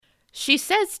She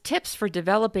says tips for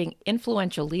developing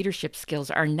influential leadership skills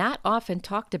are not often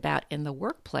talked about in the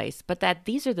workplace, but that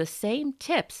these are the same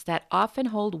tips that often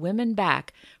hold women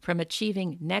back from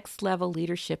achieving next level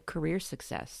leadership career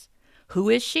success. Who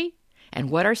is she? And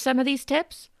what are some of these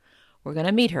tips? We're going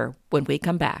to meet her when we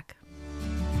come back.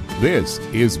 This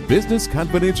is Business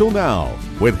Confidential Now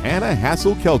with Hannah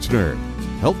Hassel-Kelchner,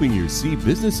 helping you see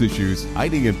business issues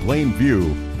hiding in plain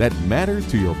view that matter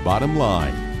to your bottom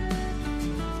line.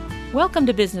 Welcome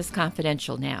to Business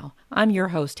Confidential Now. I'm your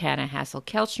host, Hannah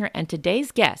Hassel-Kelchner, and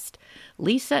today's guest,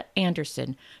 Lisa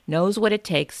Anderson, knows what it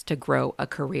takes to grow a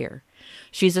career.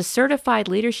 She's a certified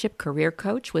leadership career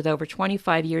coach with over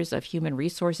 25 years of human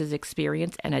resources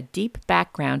experience and a deep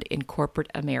background in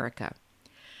corporate America.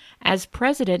 As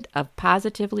president of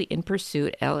Positively in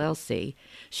Pursuit, LLC,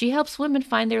 she helps women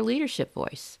find their leadership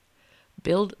voice,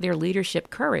 build their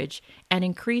leadership courage, and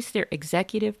increase their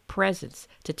executive presence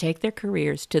to take their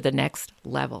careers to the next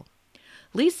level.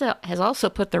 Lisa has also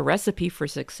put the recipe for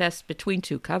success between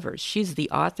two covers. She's the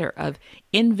author of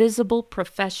Invisible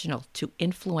Professional to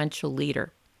Influential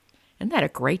Leader. Isn't that a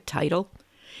great title?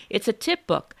 It's a tip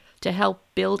book to help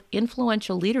build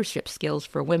influential leadership skills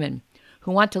for women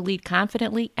who want to lead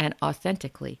confidently and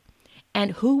authentically.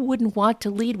 And who wouldn't want to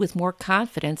lead with more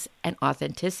confidence and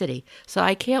authenticity? So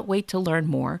I can't wait to learn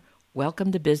more.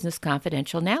 Welcome to Business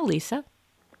Confidential Now, Lisa.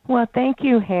 Well, thank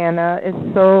you, Hannah.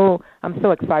 I'm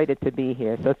so excited to be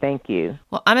here, so thank you.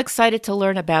 Well, I'm excited to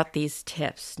learn about these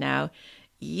tips. Now,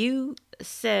 you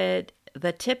said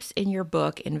the tips in your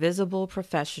book, Invisible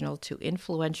Professional to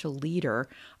Influential Leader,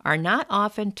 are not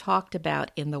often talked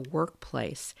about in the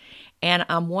workplace. And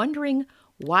I'm wondering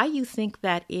why you think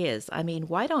that is. I mean,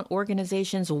 why don't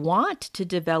organizations want to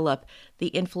develop the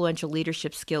influential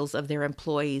leadership skills of their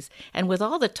employees? And with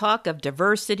all the talk of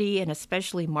diversity and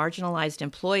especially marginalized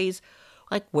employees,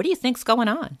 what do you think's going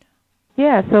on?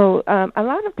 Yeah, so a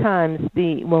lot of times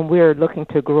when we're looking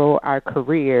to grow our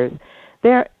careers,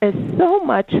 there is so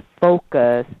much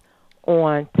focus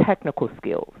on technical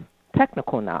skills,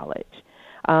 technical knowledge,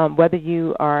 whether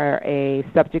you are a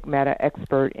subject matter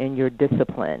expert in your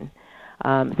discipline.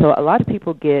 So a lot of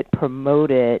people get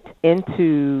promoted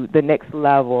into the next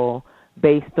level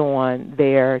based on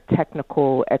their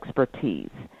technical expertise.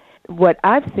 What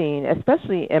I've seen,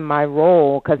 especially in my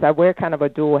role, because I wear kind of a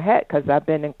dual hat because I've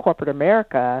been in corporate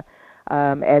America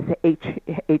as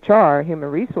HR, human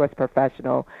resource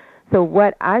professional. So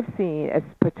what I've seen, is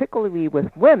particularly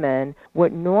with women,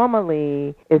 what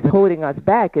normally is holding us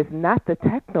back is not the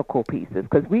technical pieces,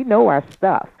 because we know our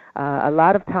stuff. A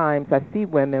lot of times I see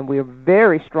women, we're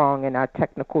very strong in our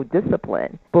technical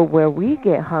discipline, but where we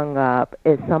get hung up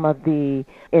is some of the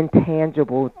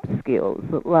intangible skills,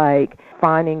 like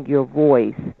finding your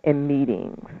voice in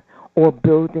meetings or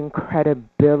building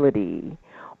credibility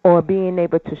or being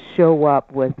able to show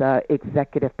up with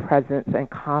executive presence and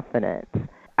confidence.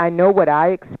 I know what I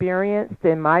experienced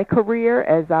in my career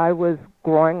as I was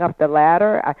growing up the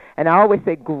ladder, and I always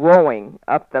say growing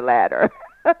up the ladder.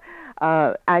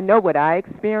 I know what I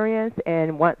experienced,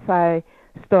 and once I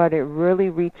started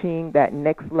really reaching that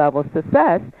next level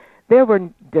success, there were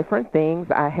different things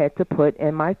I had to put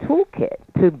in my toolkit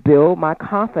to build my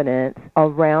confidence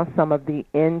around some of the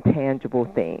intangible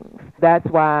things. That's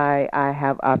why I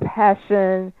have a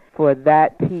passion for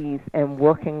that piece and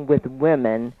working with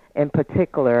women in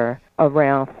particular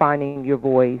around finding your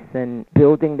voice and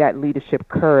building that leadership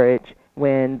courage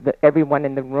when everyone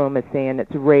in the room is saying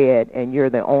it's red and you're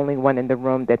the only one in the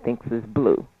room that thinks it's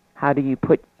blue. How do you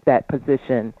put that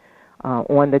position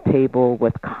on the table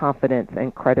with confidence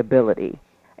and credibility?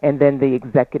 And then the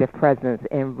executive presence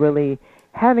and really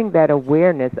having that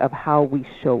awareness of how we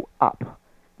show up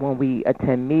when we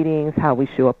attend meetings, how we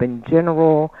show up in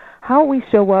general, how we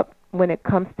show up when it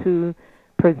comes to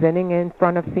presenting in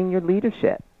front of senior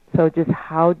leadership. So just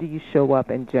how do you show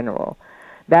up in general?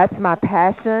 That's my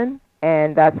passion.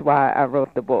 And that's why I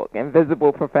wrote the book,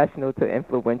 Invisible Professional to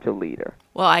Influential Leader.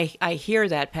 Well, I hear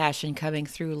that passion coming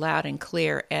through loud and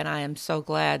clear, and I am so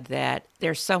glad that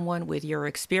there's someone with your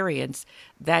experience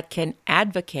that can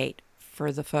advocate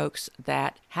for the folks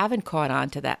that haven't caught on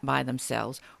to that by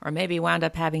themselves, or maybe wound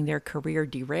up having their career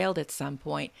derailed at some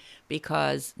point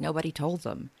because nobody told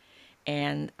them.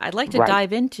 And I'd like to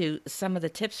dive into some of the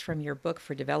tips from your book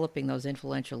for developing those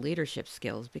influential leadership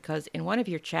skills, because in one of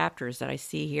your chapters that I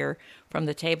see here from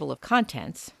the table of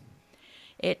contents,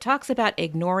 it talks about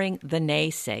ignoring the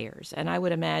naysayers. And I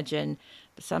would imagine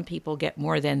some people get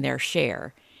more than their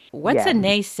share. What's a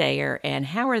naysayer, and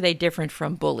how are they different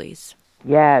from bullies?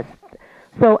 Yes.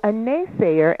 So a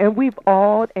naysayer, and we've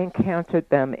all encountered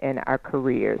them in our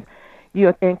careers.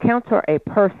 you encounter a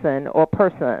person or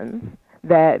persons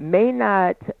that may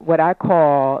not, what I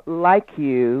call, like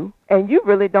you, and you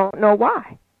really don't know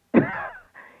why.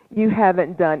 You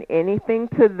haven't done anything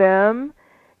to them.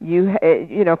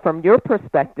 From your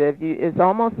perspective, it's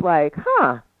almost like,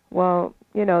 well,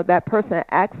 that person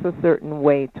acts a certain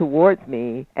way towards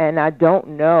me, and I don't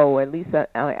know, at least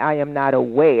I am not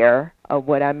aware of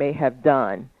what I may have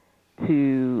done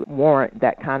to warrant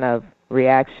that kind of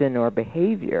reaction or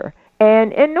behavior.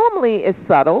 And normally it's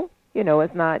subtle,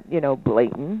 it's not,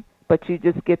 blatant, but you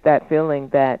just get that feeling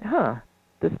that,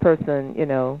 this person,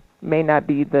 may not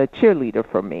be the cheerleader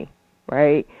for me,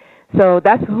 right? So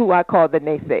that's who I call the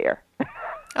naysayer.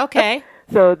 Okay.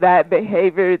 So that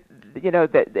behavior,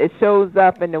 that it shows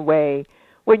up in a way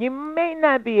where you may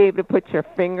not be able to put your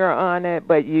finger on it,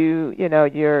 but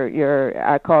your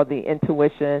I call the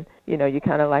intuition, you're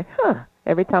kind of like,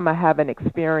 every time I have an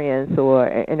experience or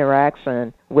an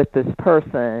interaction with this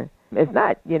person, it's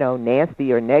not,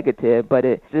 nasty or negative, but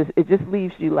it just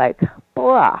leaves you like,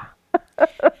 blah.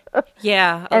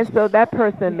 Yeah. And so that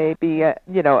person may be a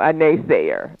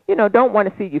naysayer. Don't want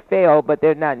to see you fail, but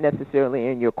they're not necessarily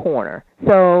in your corner.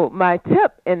 So my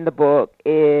tip in the book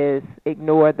is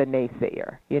ignore the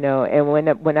naysayer.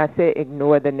 And when I say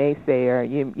ignore the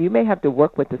naysayer, you may have to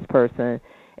work with this person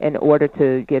in order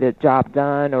to get a job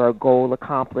done or a goal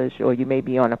accomplished, or you may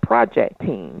be on a project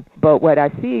team. But what I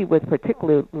see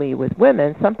particularly with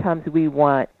women, sometimes we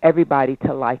want everybody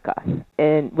to like us.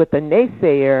 And with the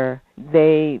naysayer,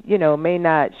 they, may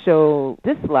not show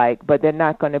dislike, but they're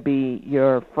not going to be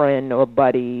your friend or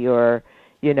buddy or,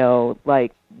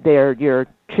 like they're your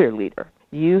cheerleader.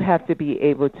 You have to be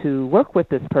able to work with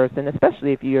this person,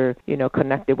 especially if you're,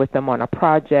 connected with them on a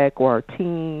project or a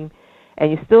team. And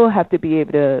you still have to be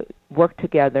able to work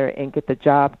together and get the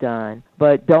job done,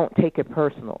 but don't take it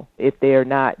personal if they're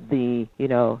not the,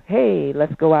 hey,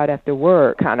 let's go out after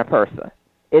work kind of person.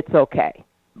 It's okay.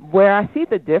 Where I see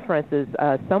the difference is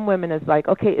some women is like,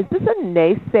 okay, is this a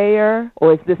naysayer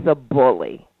or is this a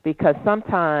bully? Because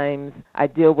sometimes I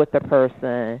deal with the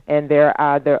person and they're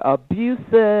either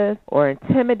abusive or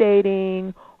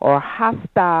intimidating or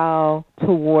hostile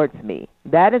towards me.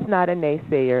 That is not a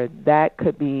naysayer. That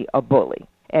could be a bully.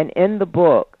 And in the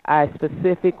book, I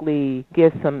specifically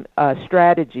give some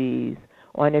strategies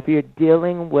on if you're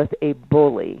dealing with a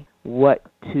bully, what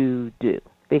to do.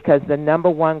 Because the number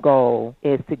one goal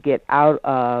is to get out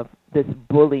of this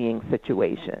bullying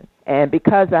situation. And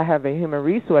because I have a human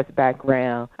resource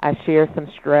background, I share some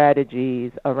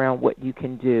strategies around what you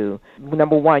can do.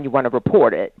 Number one, you want to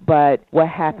report it. But what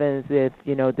happens if,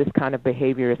 this kind of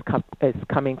behavior is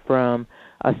coming from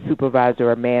a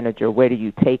supervisor or manager? Where do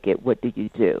you take it? What do you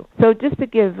do? So just to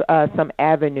give some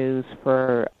avenues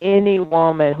for any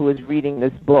woman who is reading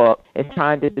this book is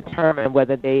trying to determine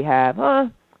whether they have, I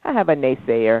have a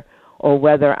naysayer, or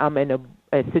whether I'm in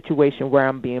a situation where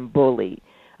I'm being bullied.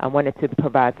 I wanted to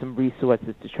provide some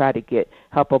resources to try to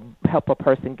help a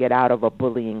person get out of a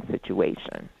bullying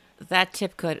situation. That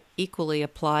tip could equally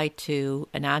apply to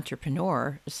an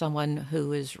entrepreneur, someone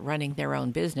who is running their own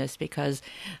business, because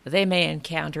they may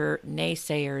encounter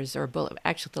naysayers or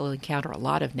actually they'll encounter a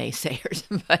lot of naysayers,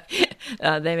 but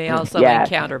they may also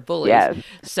encounter bullies. Yes.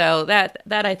 So that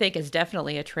I think is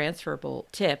definitely a transferable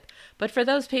tip. But for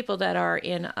those people that are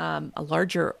in a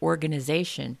larger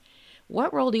organization,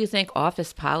 what role do you think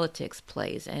office politics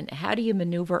plays, and how do you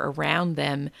maneuver around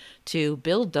them to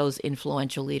build those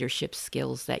influential leadership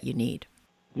skills that you need?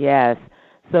 Yes.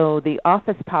 So the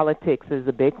office politics is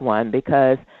a big one,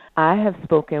 because I have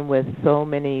spoken with so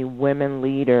many women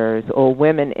leaders, or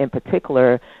women in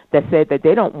particular, that said that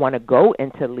they don't want to go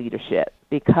into leadership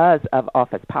because of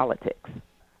office politics.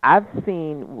 I've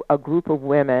seen a group of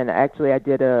women, actually I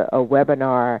did a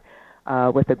webinar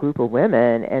with a group of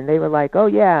women, and they were like, oh,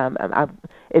 yeah,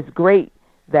 it's great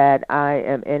that I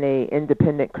am in a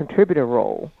independent contributor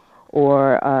role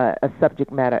or a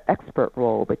subject matter expert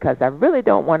role, because I really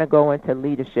don't want to go into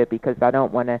leadership because I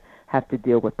don't want to have to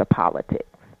deal with the politics.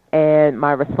 And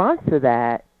my response to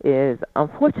that is,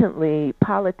 unfortunately,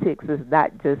 politics is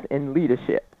not just in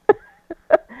leadership.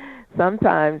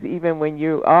 Sometimes, even when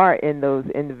you are in those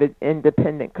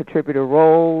independent contributor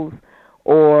roles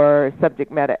or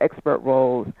subject matter expert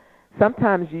roles,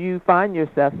 sometimes you find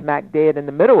yourself smack dead in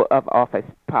the middle of office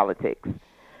politics.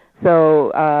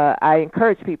 So I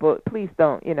encourage people, please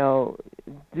don't,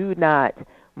 do not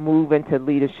move into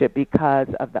leadership because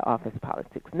of the office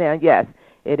politics. Now, yes,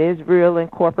 it is real in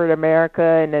corporate America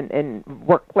and in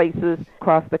workplaces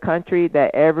across the country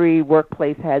that every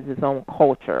workplace has its own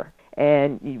culture,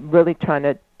 and you're really trying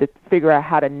to figure out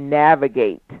how to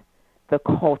navigate the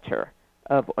culture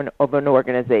of an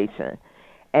organization.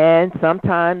 And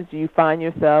sometimes you find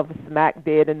yourself smack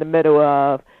dead in the middle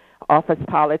of office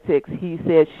politics. He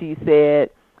said, she said,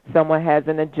 someone has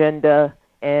an agenda,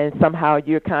 and somehow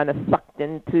you're kind of sucked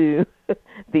into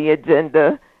the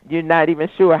agenda. You're not even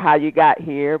sure how you got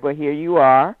here, but here you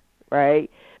are, right?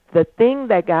 The thing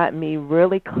that got me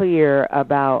really clear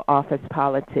about office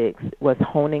politics was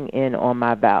honing in on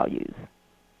my values.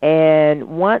 And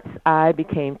once I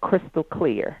became crystal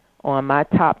clear on my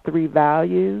top 3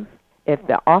 values, if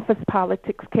the office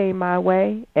politics came my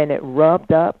way and it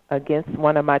rubbed up against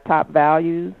one of my top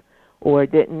values or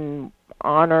didn't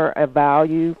honor a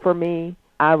value for me,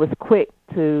 I was quick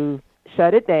to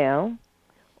shut it down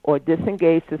or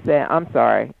disengage to say, I'm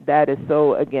sorry, that is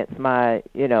so against my,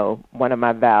 one of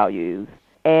my values.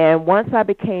 And once I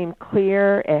became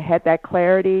clear and had that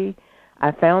clarity,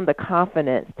 I found the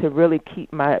confidence to really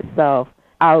keep myself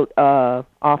out of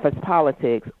office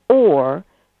politics or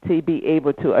to be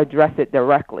able to address it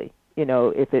directly,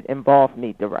 if it involved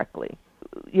me directly.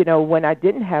 When I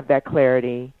didn't have that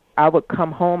clarity, I would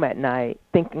come home at night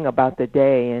thinking about the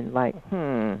day and like,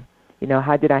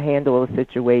 how did I handle a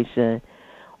situation?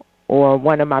 Or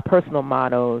one of my personal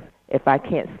mottos, if I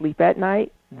can't sleep at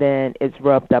night, then it's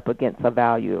rubbed up against a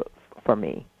value for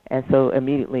me. And so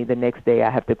immediately the next day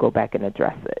I have to go back and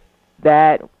address it.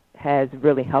 That has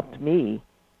really helped me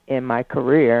in my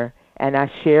career, and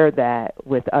I share that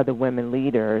with other women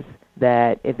leaders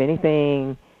that if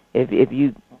anything, if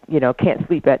you can't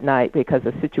sleep at night because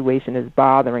a situation is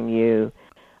bothering you,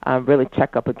 really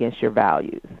check up against your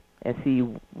values and see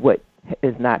what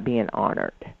is not being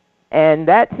honored. And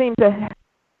that seemed to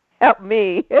help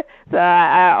me, so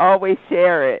I always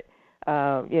share it.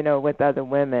 With other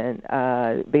women,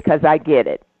 because I get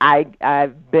it.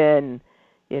 I've been,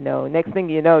 next thing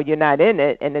you know, you're not in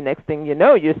it, and the next thing you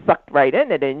know, you're sucked right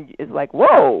in it, and it's like,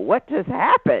 whoa, what just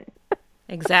happened?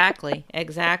 Exactly,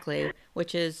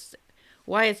 which is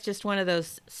why it's just one of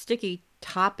those sticky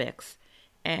topics,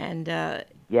 and,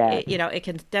 it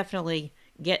can definitely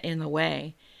get in the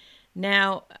way.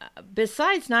 Now,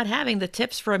 besides not having the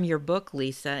tips from your book,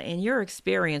 Lisa, in your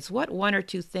experience, what 1 or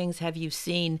 2 things have you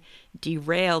seen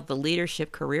derail the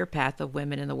leadership career path of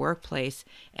women in the workplace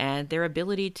and their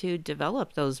ability to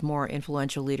develop those more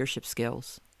influential leadership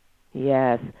skills?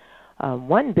 Yes.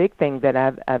 One big thing that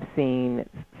I've seen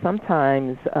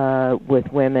sometimes with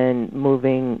women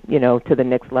moving, to the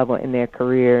next level in their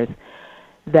careers,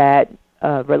 that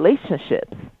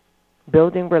relationships,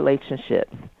 building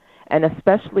relationships, and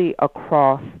especially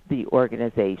across the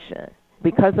organization.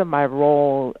 Because of my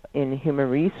role in human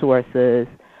resources,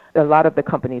 a lot of the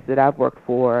companies that I've worked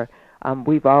for,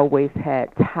 we've always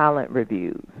had talent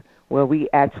reviews where we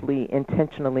actually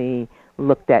intentionally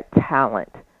looked at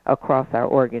talent across our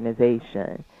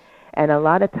organization. And a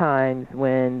lot of times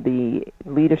when the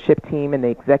leadership team and the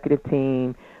executive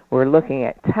team were looking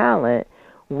at talent,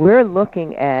 we're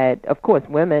looking at, of course,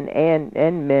 women and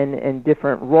men in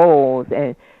different roles,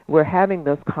 and we're having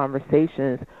those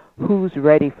conversations, who's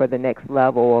ready for the next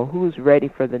level or who's ready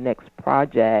for the next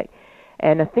project.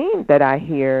 And a theme that I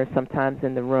hear sometimes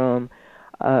in the room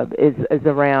is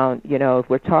around, if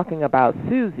we're talking about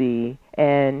Susie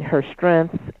and her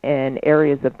strengths and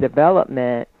areas of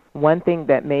development, one thing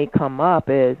that may come up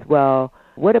is, well,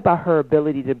 what about her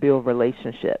ability to build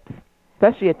relationships?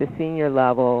 Especially at the senior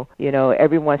level,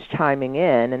 everyone's chiming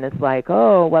in, and it's like,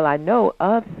 oh, well, I know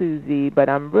of Susie, but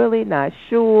I'm really not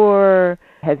sure.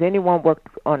 Has anyone worked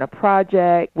on a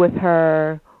project with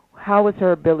her? How is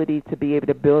her ability to be able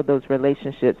to build those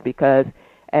relationships? Because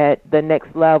at the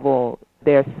next level,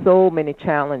 there are so many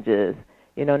challenges,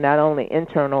 not only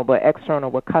internal but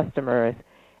external with customers.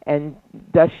 And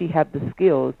does she have the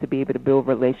skills to be able to build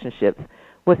relationships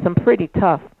with some pretty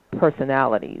tough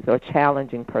personalities or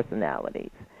challenging personalities?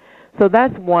 So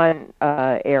that's one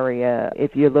area.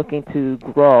 If you're looking to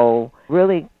grow,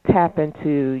 really tap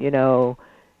into,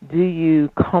 do you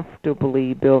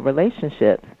comfortably build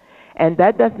relationships? And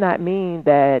that does not mean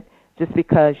that just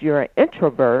because you're an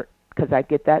introvert, because I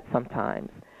get that sometimes,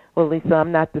 well, Lisa,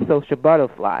 I'm not the social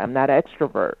butterfly. I'm not an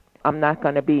extrovert. I'm not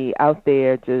going to be out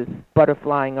there just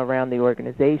butterflying around the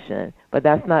organization. But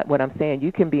that's not what I'm saying.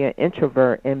 You can be an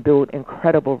introvert and build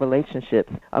incredible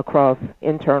relationships across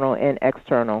internal and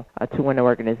external to an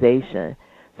organization.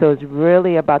 So it's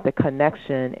really about the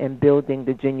connection and building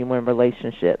the genuine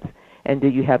relationships. And do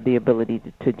you have the ability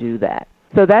to do that?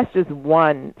 So that's just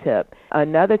one tip.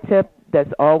 Another tip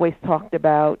that's always talked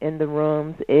about in the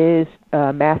rooms is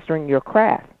mastering your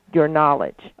craft, your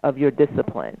knowledge of your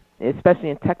discipline, especially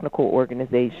in technical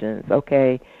organizations.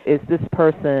 Okay, is this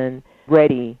person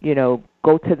ready,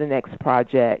 go to the next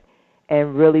project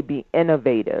and really be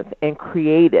innovative and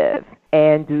creative?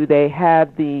 And do they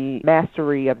have the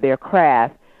mastery of their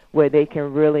craft where they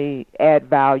can really add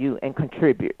value and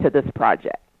contribute to this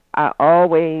project? I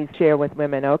always share with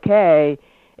women, okay,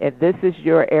 if this is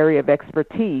your area of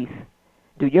expertise,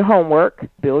 do your homework,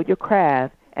 build your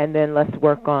craft, and then let's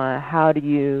work on how do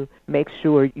you make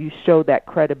sure you show that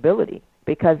credibility.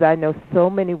 Because I know so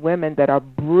many women that are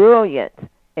brilliant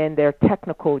in their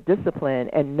technical discipline,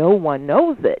 and no one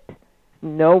knows it.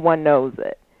 No one knows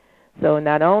it. So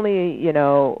not only,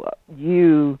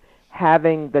 you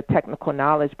having the technical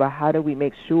knowledge, but how do we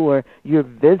make sure you're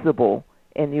visible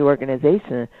in the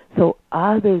organization so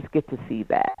others get to see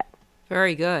that?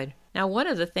 Very good. Now, one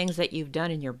of the things that you've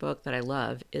done in your book that I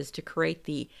love is to create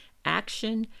the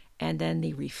action and then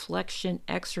the reflection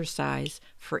exercise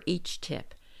for each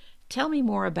tip. Tell me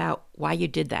more about why you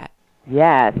did that.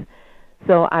 Yes.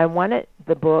 So I wanted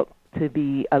the book to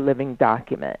be a living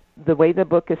document. The way the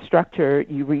book is structured,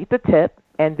 you read the tip,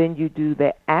 and then you do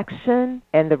the action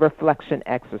and the reflection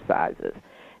exercises.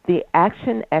 The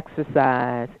action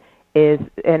exercise is,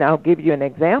 and I'll give you an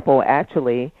example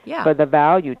actually, for the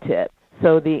value tip.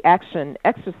 So the action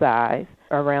exercise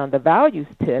around the values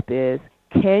tip is,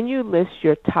 can you list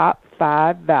your top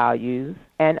 5 values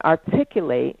and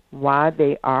articulate why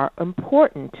they are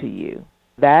important to you?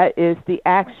 That is the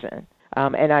action.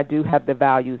 And I do have the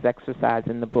values exercise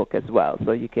in the book as well,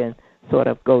 so you can sort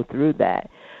of go through that.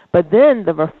 But then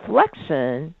the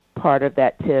reflection part of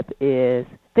that tip is,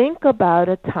 think about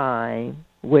a time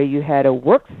where you had a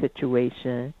work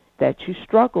situation that you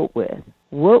struggled with.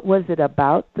 What was it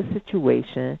about the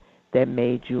situation that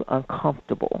made you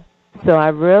uncomfortable? So I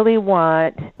really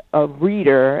want a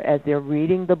reader, as they're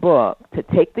reading the book, to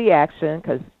take the action,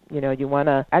 because you want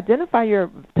to identify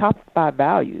your top 5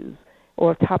 values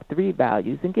or top 3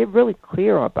 values and get really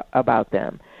clear about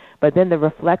them. But then the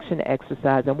reflection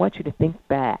exercise, I want you to think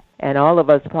back. And all of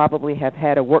us probably have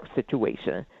had a work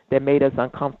situation that made us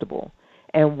uncomfortable.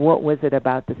 And what was it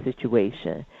about the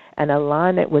situation? And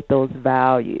align it with those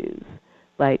values.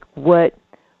 Like what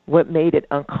made it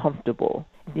uncomfortable?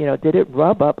 Did it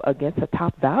rub up against a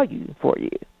top value for you?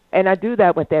 And I do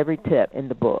that with every tip in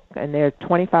the book. And there are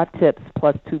 25 tips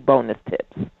plus 2 bonus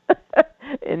tips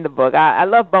in the book. I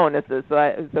love bonuses,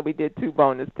 so we did 2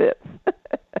 bonus tips.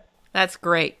 That's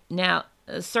great. Now,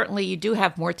 certainly you do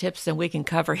have more tips than we can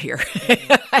cover here.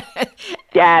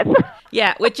 Yes.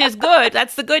 Yeah, which is good.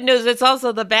 That's the good news. It's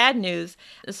also the bad news.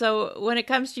 So when it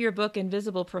comes to your book,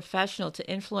 Invisible Professional to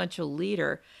Influential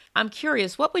Leader, I'm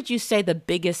curious, what would you say the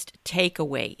biggest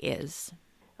takeaway is?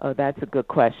 Oh, that's a good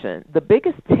question. The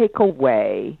biggest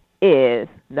takeaway is,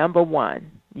 number 1,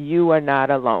 you are not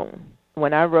alone.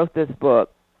 When I wrote this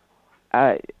book,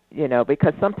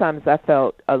 because sometimes I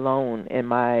felt alone in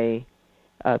my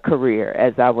career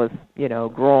as I was,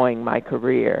 growing my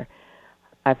career.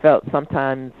 I felt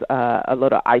sometimes a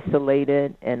little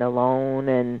isolated and alone,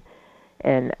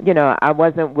 and I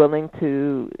wasn't willing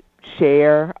to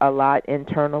share a lot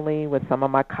internally with some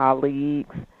of my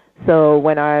colleagues. So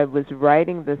when I was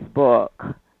writing this book,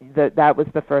 that was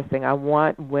the first thing. I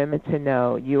want women to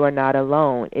know you are not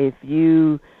alone. If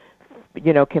you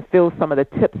can feel some of the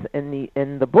tips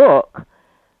in the book,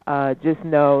 just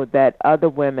know that other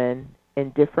women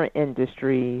in different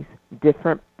industries,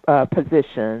 different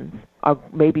positions, are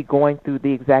maybe going through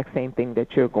the exact same thing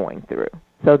that you're going through.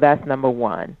 So that's number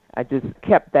 1. I just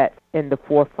kept that in the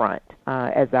forefront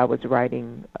as I was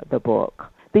writing the book.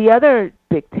 The other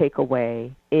big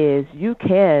takeaway is you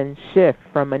can shift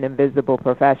from an invisible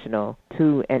professional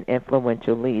to an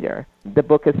influential leader. The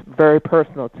book is very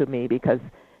personal to me because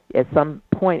at some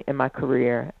point in my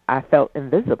career, I felt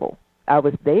invisible. I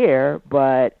was there,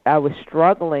 but I was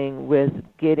struggling with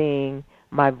getting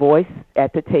my voice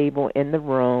at the table in the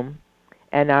room,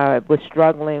 and I was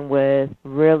struggling with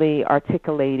really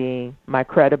articulating my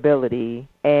credibility,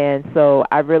 and so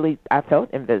I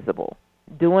felt invisible.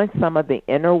 Doing some of the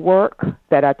inner work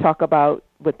that I talk about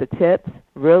with the tips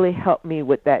really helped me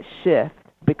with that shift,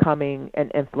 becoming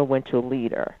an influential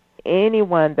leader.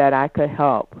 Anyone that I could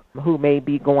help who may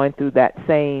be going through that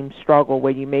same struggle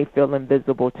where you may feel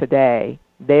invisible today,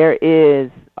 there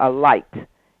is a light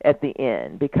at the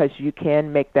end, because you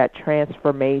can make that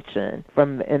transformation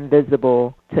from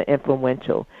invisible to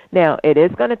influential. Now, it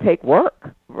is going to take work,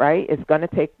 right? It's going to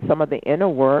take some of the inner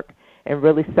work and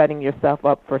really setting yourself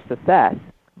up for success,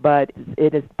 but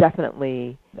it is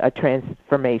definitely a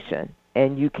transformation,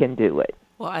 and you can do it.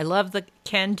 Well, I love the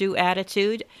can-do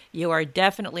attitude. You are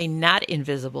definitely not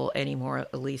invisible anymore,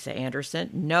 Lisa Anderson.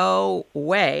 No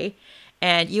way.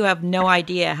 And you have no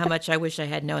idea how much I wish I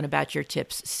had known about your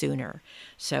tips sooner.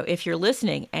 So if you're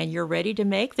listening and you're ready to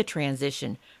make the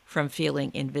transition from feeling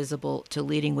invisible to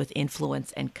leading with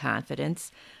influence and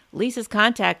confidence, Lisa's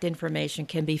contact information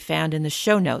can be found in the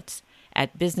show notes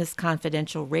at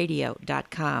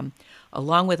businessconfidentialradio.com,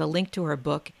 along with a link to her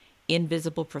book,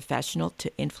 Invisible Professional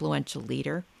to Influential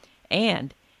Leader.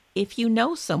 And if you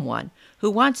know someone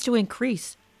who wants to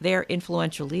increase their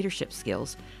influential leadership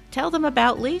skills, tell them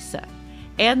about Lisa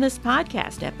and this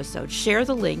podcast episode. Share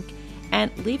the link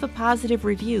and leave a positive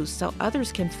review so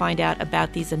others can find out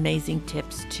about these amazing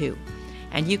tips too.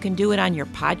 And you can do it on your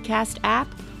podcast app,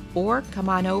 or come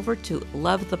on over to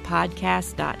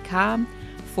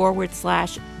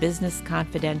lovethepodcast.com/Business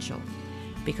Confidential,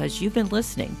 because you've been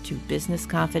listening to Business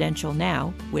Confidential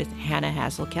Now with Hannah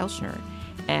Hassel-Kelchner.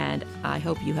 And I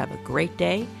hope you have a great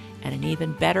day and an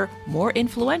even better, more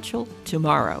influential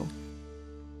tomorrow.